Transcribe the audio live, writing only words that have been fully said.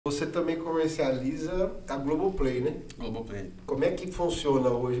Você também comercializa a Globoplay, né? Globoplay. Como é que funciona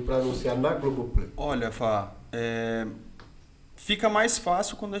hoje para anunciar na Globoplay? Olha, Fá, fica mais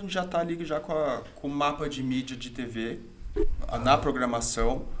fácil quando a gente já está ali já com o mapa de mídia de TV, na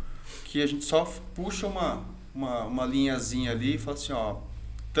programação, que a gente só puxa uma linhazinha ali e fala assim, ó,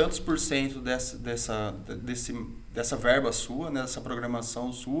 tantos por cento dessa verba sua, né, dessa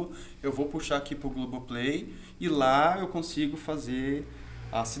programação sua, eu vou puxar aqui para o Globoplay e lá eu consigo fazer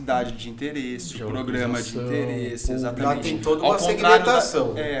a cidade de interesse, o programa de interesse, exatamente. Lá tem toda uma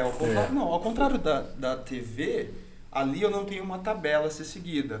segmentação. Ao contrário da TV, ali eu não tenho uma tabela a ser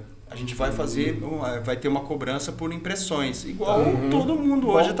seguida. A gente vai vai ter uma cobrança por impressões, igual todo mundo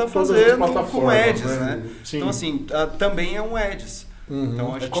hoje está fazendo com ads, né? Então assim, também é um ads.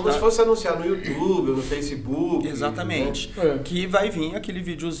 Então, é como se fosse anunciar no YouTube, no Facebook. Exatamente. Né? Que vai vir aquele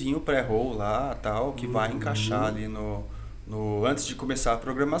videozinho pré-roll lá, tal, que vai encaixar ali antes de começar a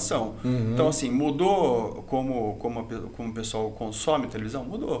programação. Então, assim, mudou como o pessoal consome televisão?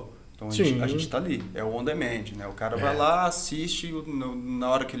 Mudou. Então, a gente está ali. É o on demand, né? O cara vai lá, assiste na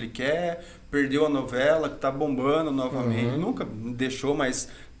hora que ele quer, perdeu a novela, que está bombando novamente. Nunca deixou, mas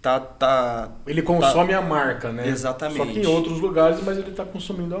ele consome a marca, né? Exatamente. Só que em outros lugares, mas ele está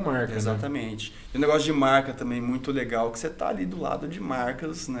consumindo a marca. Exatamente. Né? E o negócio de marca também muito legal, que você está ali do lado de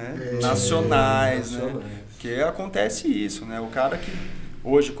marcas, né? Nacionais, né? Porque acontece isso, né? O cara que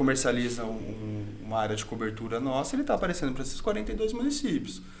hoje comercializa uma área de cobertura nossa, ele está aparecendo para esses 42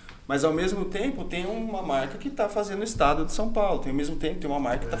 municípios. Mas, ao mesmo tempo, tem uma marca que está fazendo o estado de São Paulo. Ao mesmo tempo, tem uma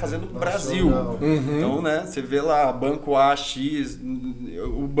marca que está fazendo o Brasil. Então, né, você vê lá, banco A, X,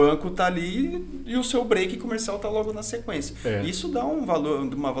 o banco está ali e o seu break comercial está logo na sequência. Isso dá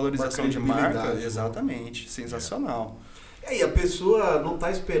uma valorização de marca. Exatamente. Sensacional. E aí, a pessoa não está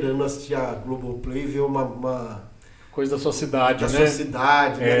esperando assistir a Globoplay e ver uma coisa da sua cidade, né? Da sua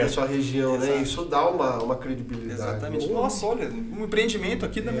cidade, né? Da sua região, né? Isso dá uma credibilidade. Exatamente. Nossa, olha, um empreendimento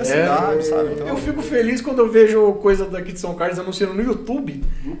aqui da minha cidade, sabe? Então, eu fico feliz quando eu vejo coisa daqui de São Carlos anunciando no YouTube.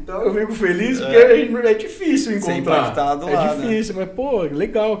 Então, eu fico feliz porque é difícil encontrar. É difícil, mas pô,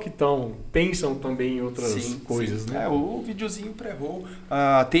 legal que pensam também em outras coisas, né? O videozinho pré-roll.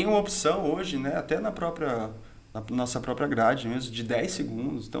 Tem uma opção hoje, né? Até na nossa própria grade mesmo, de 10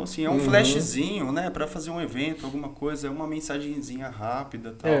 segundos. Então, assim, é um flashzinho, né? Para fazer um evento, alguma coisa, é uma mensagenzinha rápida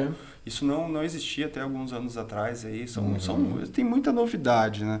e tal. Isso não existia até alguns anos atrás. Aí tem muita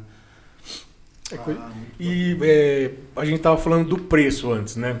novidade, né? A gente tava falando do preço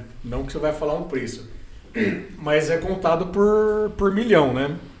antes, né? Não que você vai falar um preço. Mas é contado por milhão,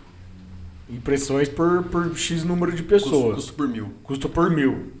 né? Impressões por X número de pessoas. Custo por mil. Custo por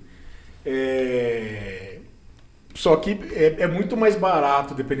mil. Só que é muito mais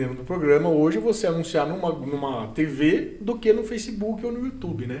barato, dependendo do programa, hoje você anunciar numa TV do que no Facebook ou no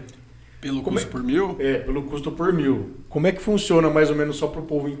YouTube, né? Pelo custo por mil? Pelo custo por mil. Como é que funciona, mais ou menos, só para o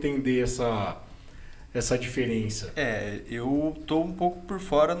povo entender essa diferença? Eu tô um pouco por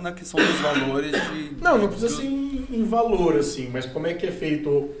fora na questão dos valores de... Não precisa ser em valor, assim, mas como é que é feito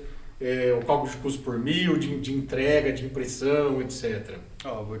o cálculo de custo por mil, de entrega, de impressão, etc.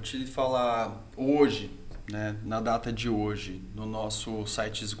 Vou te falar hoje... Né, na data de hoje, no nosso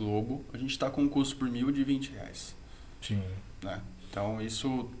site Globo, a gente está com um custo por mil de R$20. Sim. Né? Então,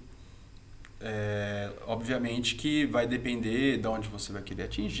 isso, obviamente, que vai depender de onde você vai querer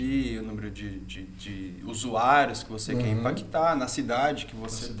atingir, o número de usuários que você quer impactar, na cidade que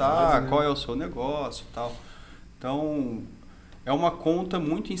você está, qual é o seu negócio e tal. Então, é uma conta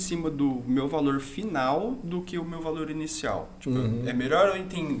muito em cima do meu valor final do que o meu valor inicial. Tipo, é melhor eu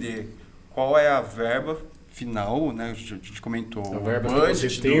entender qual é a verba final, né? A gente comentou o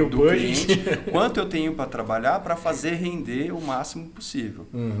budget do cliente, quanto eu tenho para trabalhar para fazer render o máximo possível.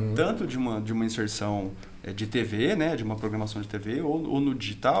 Tanto de uma inserção de TV, né? De uma programação de TV ou no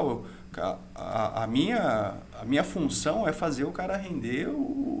digital, a minha função é fazer o cara render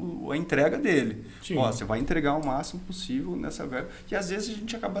a entrega dele. Você vai entregar o máximo possível nessa verba e às vezes a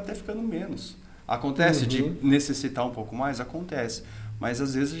gente acaba até ficando menos. Acontece de necessitar um pouco mais? Acontece. Mas,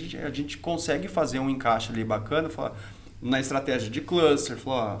 às vezes, a gente consegue fazer um encaixe ali bacana, falar, na estratégia de cluster,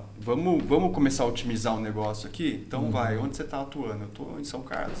 falar, vamos começar a otimizar um negócio aqui? Então, onde você está atuando? Eu estou em São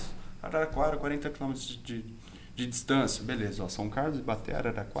Carlos, Araraquara, 40 km de distância. Beleza, São Carlos, Ibaté,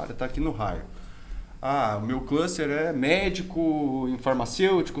 Araraquara, está aqui no raio. O meu cluster é médico,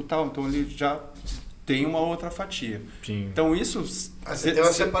 farmacêutico e tal, então ele já tem uma outra fatia. Então isso... Você tem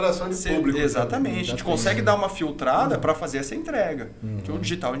uma separação de público. Exatamente. A gente consegue dar uma filtrada para fazer essa entrega. Porque o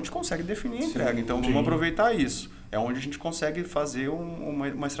digital a gente consegue definir a entrega. Então vamos aproveitar isso. É onde a gente consegue fazer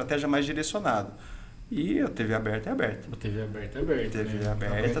uma estratégia mais direcionada. E a TV aberta é aberta. A TV aberta é aberta. A TV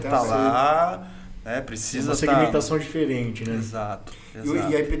aberta tá lá, precisa uma segmentação diferente, né? Exato.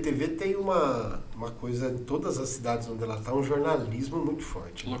 E a eptv tem uma coisa em todas as cidades onde ela está, um jornalismo muito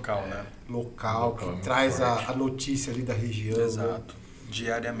forte. Local, né? Local, que traz a notícia ali da região. Exato. Né?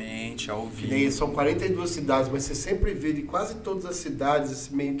 Diariamente, ao vivo. São 42 cidades, mas você sempre vê de quase todas as cidades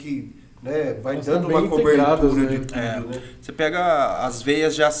meio que, né, vai dando uma cobertura, né, de tudo, né? Você pega as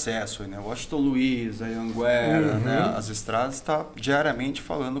veias de acesso, né? Washington Luiz, Anhanguera, né? As estradas, está diariamente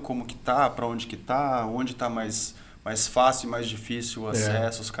falando como que tá, para onde que tá, onde está mais fácil e mais difícil o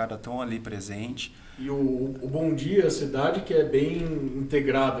acesso, os caras estão ali presentes. E o Bom Dia Cidade, que é bem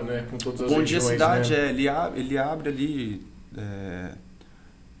integrado, né, com todas as regiões. Bom Dia Cidade, né? Ele abre ali...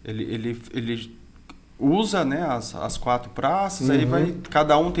 Ele usa, né, as 4 praças, aí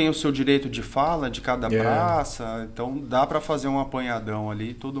cada um tem o seu direito de fala de cada praça, então dá para fazer um apanhadão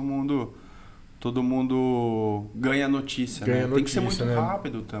ali, todo mundo ganha notícia, né? Tem que ser muito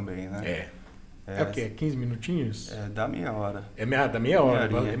rápido também, né? É o quê? 15 minutinhos? Dá meia hora. Dá meia hora,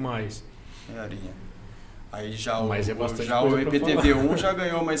 vale mais. Meia horinha. Aí já o eptv1 já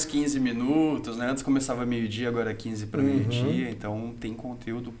ganhou mais 15 minutos, né? Antes começava meio-dia, agora é 15 para meio-dia, então tem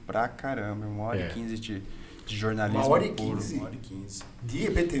conteúdo pra caramba, 1h15 de jornalismo 1h15? 1h15. De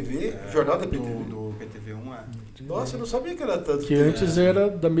eptv? Jornal da eptv? Do eptv1 Nossa, eu não sabia que era tanto. Que antes era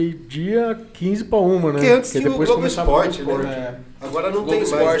da meio-dia 15 para 1, né? Porque antes tinha depois o Globo Esporte, né? Agora não tem mais.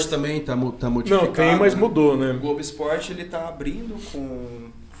 O Globo Esporte também tá modificado. Não, tem, mas mudou, né? O Globo Esporte, ele tá abrindo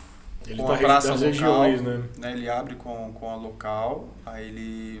com a praça das regiões, né? Ele abre com a local,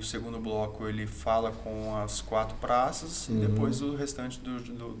 aí o segundo bloco ele fala com as 4 praças e depois o restante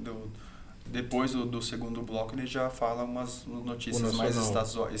depois do segundo bloco ele já fala umas notícias mais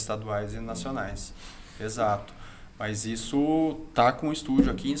estaduais e nacionais. Exato. Mas isso tá com o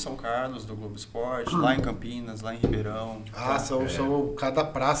estúdio aqui em São Carlos, do Globo Esporte, lá em Campinas, lá em Ribeirão. Cada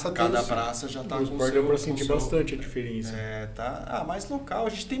praça tem praça já tá com o esporte. Deu para sentir bastante a diferença. Mais local. A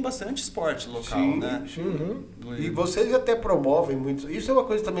gente tem bastante esporte local, né? E vocês até promovem muito. Isso é uma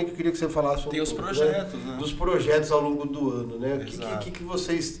coisa também que eu queria que você falasse. Tem os projetos, né? Dos projetos ao longo do ano, né? O que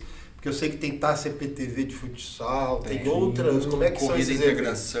vocês... Porque eu sei que tem taça eptv de futsal, tem outras, como é que são esses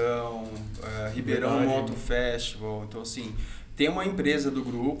integração, Ribeirão Moto Festival, então assim, tem uma empresa do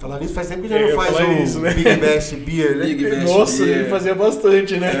grupo. Falar nisso faz tempo que já não faz o Big Bash Beer, né? Nossa, ele fazia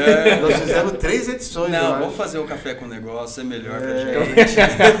bastante, né? Nós fizemos 3 edições. Não, vamos fazer o café com negócio, é melhor pra gente.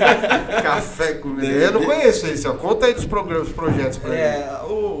 Café com negócio. Eu não conheço esse, ó. Conta aí dos projetos pra mim.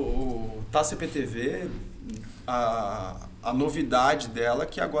 O Taça eptv, a novidade dela é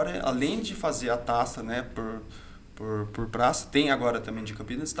que agora, além de fazer a taça, né, por praça, tem agora também de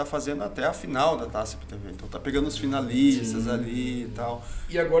Campinas, está fazendo até a final da taça eptv. Então tá pegando os finalistas ali e tal.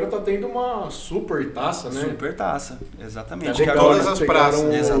 E agora tá tendo uma super taça, né? Super taça, exatamente. Tá todas as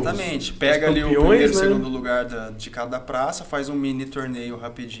praças. Exatamente. Pega ali o primeiro e segundo lugar de cada praça, faz um mini torneio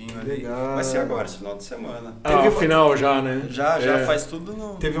rapidinho ali. Legal. Vai ser agora, esse final de semana. Teve o final já, né? Já faz tudo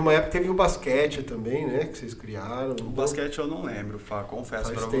no... Teve uma época que teve o basquete também, né? Que vocês criaram. O basquete eu não lembro, Fá,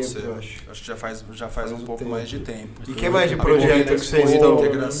 confesso pra você. Acho que já faz um pouco mais de tempo. E que mais de projeto que vocês estão? Corrida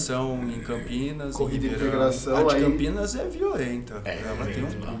integração em Campinas. Corrida de integração. A de Campinas é violenta. Ela tem um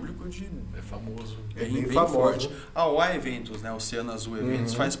público é famoso. Bem famoso. Forte. O Eventos, né? Oceano Azul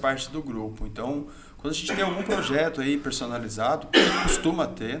Eventos faz parte do grupo. Então, quando a gente tem algum projeto aí personalizado, costuma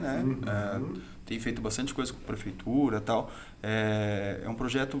ter, né? Tem feito bastante coisa com a prefeitura e tal. É um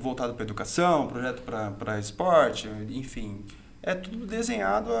projeto voltado para educação, um projeto para esporte, enfim. É tudo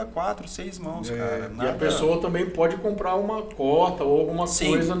desenhado a 4, 6 mãos, cara. E a pessoa também pode comprar uma cota ou alguma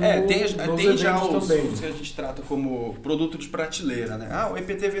coisa no tem já os que a gente trata como produto de prateleira, né? O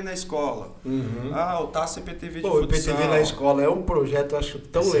eptv na escola. O Taça eptv de futsal. O eptv na escola é um projeto, eu acho,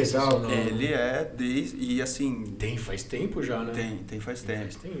 tão legal. Ele é e assim... Faz tempo já, né? Tem faz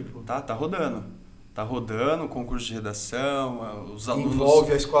tempo. Tá rodando. Tá rodando, concurso de redação, os alunos...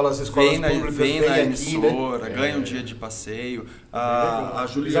 Envolve as escolas públicas. Vem na emissora, ganha um dia de passeio. A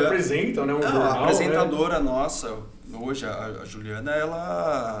Juliana... Eles apresentam, né? A apresentadora nossa, hoje, a Juliana,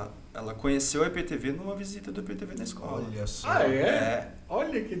 ela conheceu a eptv numa visita do eptv na escola. Olha só.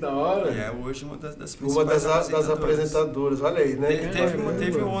 Olha que da hora. E é hoje uma das principais das apresentadoras. Olha aí, né?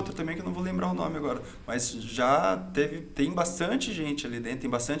 Teve outra também que eu não vou lembrar o nome agora. Mas já tem bastante gente ali dentro, tem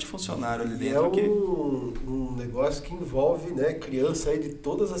bastante funcionário ali dentro. Um negócio que envolve, né, criança aí de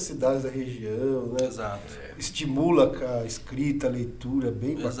todas as cidades da região, né? Exato. Estimula a escrita, a leitura,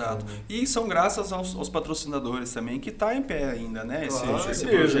 bem bacana. Exato. E são graças aos patrocinadores também, que está em pé ainda, né? Esse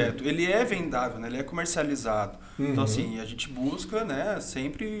projeto. Ele é vendável, né? Ele é comercializado. Então, assim, a gente busca, né,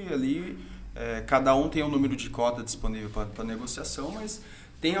 sempre ali cada um tem um número de cota disponível para negociação, mas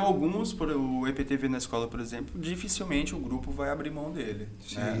tem alguns, o eptv na escola, por exemplo, dificilmente o grupo vai abrir mão dele.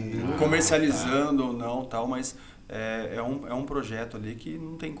 Né? Comercializando ou não, tal, mas é um projeto ali que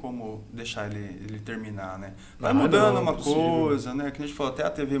não tem como deixar ele terminar, né? Vai mudando uma coisa, né? Que a gente falou, até a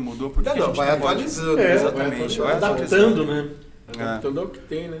TV mudou, porque a gente vai atualizando. Exatamente. Vai adaptando, né? Adaptando ao que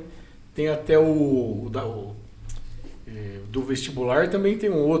tem, né? Tem até do vestibular também tem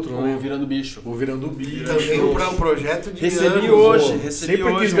um outro, né? O Virando Bicho. O Virando Bicho. Também um projeto de Recebi Sempre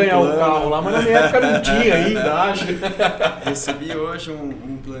hoje quis ganhar um carro lá, mas na minha época não tinha ainda, acho. Recebi hoje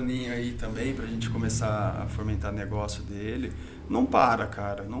um planinho aí também pra gente começar a fomentar negócio dele. Não para,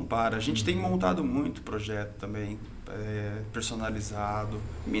 cara, não para. A gente tem montado muito projeto também, personalizado,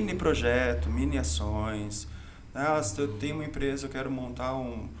 mini projeto, mini ações. Eu tenho uma empresa, eu quero montar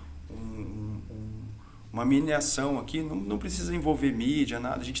uma mini ação aqui, não precisa envolver mídia,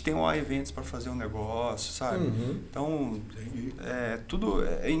 nada. A gente tem lá eventos para fazer um negócio, sabe? Então, tudo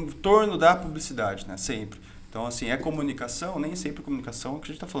em torno da publicidade, né? Sempre. Então, assim, comunicação, nem sempre comunicação, o que a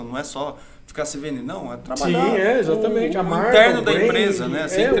gente está falando, não é só ficar se vendendo, não, é trabalhar. Sim, exatamente. A marca, interno da empresa, né?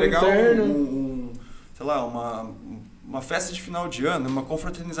 Você entregar sei lá, uma festa de final de ano, uma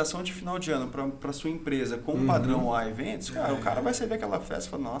confraternização de final de ano para sua empresa com um padrão a eventos, cara, o cara vai sair daquela festa e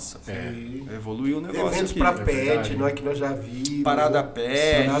fala, nossa, evoluiu o negócio. Eventos para pet, não é que nós já vimos. Parada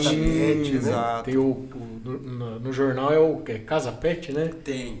pet. Parada pet, exato. Tem no jornal Casa Pet, né?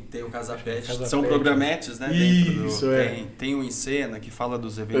 Tem o Casa Pet. Casa São Pet. programetes, né? Isso, Tem o Em Cena, que fala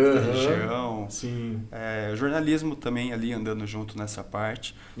dos eventos da região. Sim. Jornalismo também ali andando junto nessa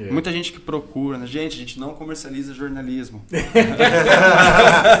parte. Muita gente que procura, né? Gente, a gente não comercializa jornalismo.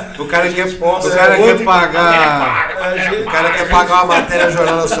 O cara quer pagar. O cara quer pagar uma matéria no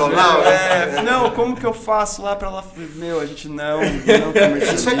Jornal Nacional. Não, como que eu faço lá pra ela? A gente não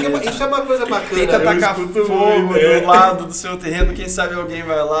comercializa. Isso é uma coisa bacana. Tenta tacar fogo do lado do seu terreno, quem sabe alguém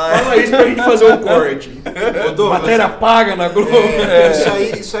vai lá. Fala isso pra gente fazer um corte. Matéria paga na Globo.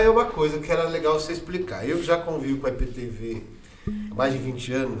 Isso aí é uma coisa que era legal você explicar. Eu já convivo com a eptv há mais de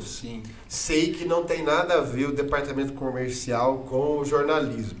 20 anos. Sim. Sei que não tem nada a ver o departamento comercial com o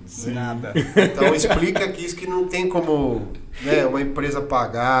jornalismo. Sim. Nada. Então explica que não tem como, né, uma empresa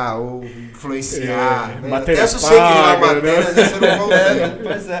pagar ou influenciar. Né? Até se você criar matéria, às vezes você não consegue.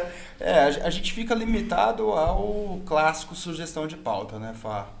 Pois é. A gente fica limitado ao clássico sugestão de pauta, né,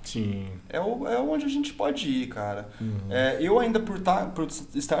 Fá? Sim. É onde a gente pode ir, cara. Eu ainda, por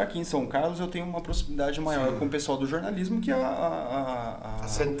estar aqui em São Carlos, eu tenho uma proximidade maior com o pessoal do jornalismo, que a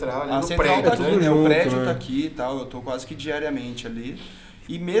central, a central tá aqui, né? O prédio tá aqui e tal, eu tô quase que diariamente ali.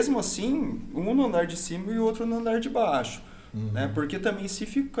 E mesmo assim, um no andar de cima e o outro no andar de baixo. Né? Porque também se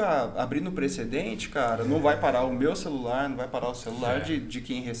ficar abrindo precedente, cara, não vai parar o meu celular, não vai parar o celular de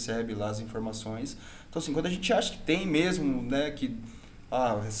quem recebe lá as informações. Então, assim, quando a gente acha que tem mesmo, né, que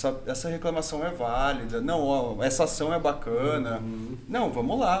essa reclamação é válida, não, essa ação é bacana, não,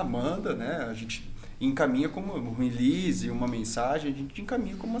 vamos lá, manda, né? A gente encaminha como um release, uma mensagem, a gente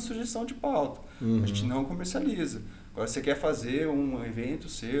encaminha como uma sugestão de pauta. A gente não comercializa. Agora, você quer fazer um evento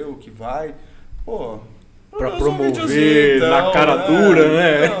seu que vai, pra promover na cara dura,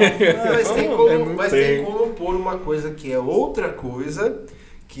 né? Mas tem como pôr uma coisa que é outra coisa,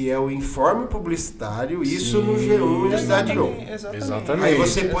 que é o informe publicitário, isso no G1 e no Cidade On. Exatamente. Aí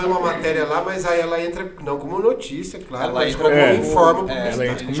você põe uma matéria lá, mas aí ela entra não como notícia, claro, mas como informe publicitário. Ela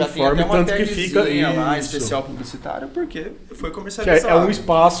entra como informe, tanto que fica lá, especial publicitário, porque foi comercializado. É um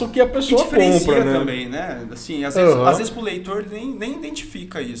espaço que a pessoa compra, né? Também, né? Assim, às vezes pro leitor nem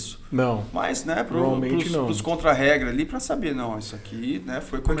identifica isso. Não. Mas, né, pros contra-regra ali, pra saber, não, isso aqui, né,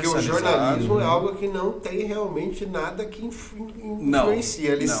 foi comercializado. Porque o jornalismo é algo que não tem realmente nada que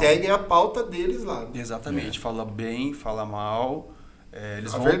influencia. Eles seguem a pauta deles lá. Exatamente. Fala bem, fala mal.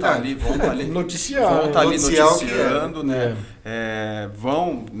 Eles vão estar ali noticiando, né?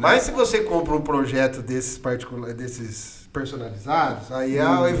 Mas se você compra um projeto desses personalizados, aí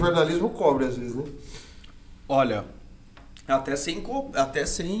o jornalismo cobra às vezes, né? Olha, até sem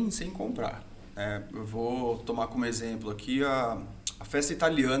comprar. Eu vou tomar como exemplo aqui a festa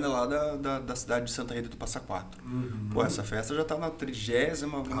italiana lá da cidade de Santa Rita do Passa Quatro. Pô, essa festa já está na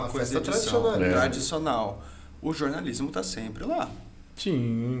 30ª, alguma coisa edição. Tradicional. O jornalismo está sempre lá.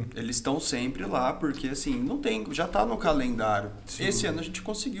 Sim. Eles estão sempre lá, porque assim, já está no calendário. Sim. Esse ano a gente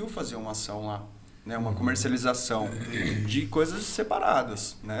conseguiu fazer uma ação lá. né, uma comercialização de coisas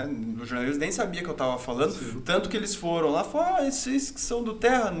separadas, né? Os jornalistas nem sabiam que eu estava falando, tanto que eles foram lá, falaram, esses que são do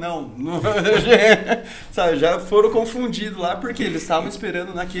Terra? Não. Sabe, já foram confundidos lá, porque eles estavam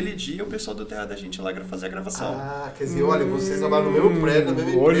esperando naquele dia o pessoal do Terra da gente lá fazer a gravação. Ah, quer dizer, olha, vocês estavam no mesmo prédio, na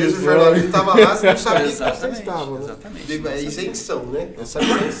mesma empresa, o jornalista estava lá, você não sabia que vocês estavam. Exatamente. É isenção, né? Essa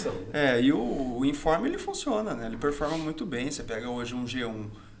isenção. E o informe, ele funciona, né? Ele performa muito bem. Você pega hoje um G1.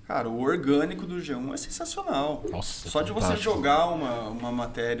 Cara, o orgânico do G1 é sensacional. Nossa, só de você jogar uma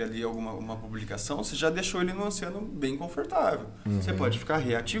matéria ali, uma publicação, você já deixou ele no oceano bem confortável. Você pode ficar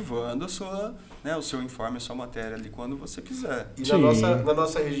reativando o seu informe, a sua matéria ali quando você quiser. E na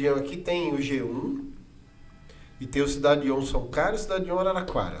nossa região aqui tem o G1 e tem o Cidade 1 São Carlos e o Cidade 1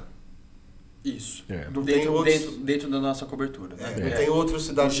 Araraquara. Isso. Dentro da nossa cobertura. Né? Tem outros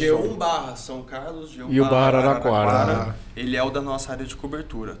cidades. G1 São Carlos, G1 e o Araraquara. Ele é o da nossa área de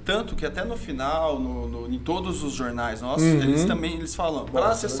cobertura. Tanto que até no final, em todos os jornais nossos, eles falam, para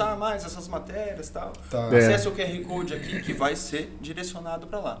acessar mais essas matérias e tal, acesse o QR Code aqui que vai ser direcionado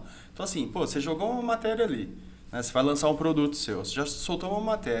para lá. Então assim, você jogou uma matéria ali, né? Você vai lançar um produto seu, você já soltou uma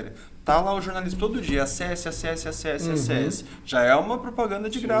matéria. Tá lá o jornalismo todo dia, acesse. Já é uma propaganda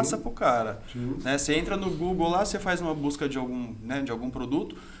de graça pro cara. Né? Você entra no Google lá, você faz uma busca de algum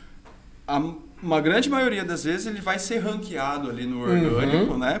produto. Uma grande maioria das vezes ele vai ser ranqueado ali no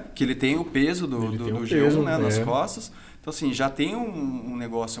orgânico, né? Porque ele tem o peso do G1, né? Nas costas. Então, assim, já tem um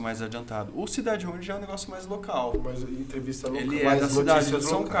negócio mais adiantado. O Cidade 1 já é um negócio mais local. Mas entrevista local. Ele é da cidade de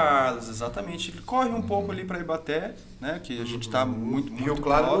São Carlos, exatamente. Ele corre um pouco ali para Ibaté, né? Que a gente está muito Rio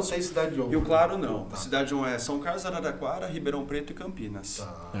Claro próximo. Não tem Cidade 1. Rio Claro não. A Cidade 1 é São Carlos, Araraquara, Ribeirão Preto e Campinas.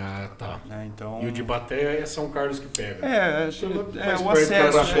 Tá. Né? Então... E o de Ibaté é São Carlos que pega. O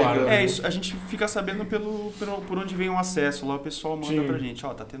acesso. Isso. A gente fica sabendo por onde vem o acesso. Lá o pessoal manda pra gente,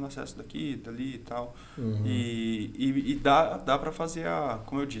 tá tendo acesso daqui, dali e tal. E dá para fazer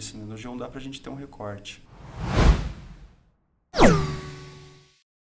como eu disse, né? No G1 dá pra gente ter um recorte.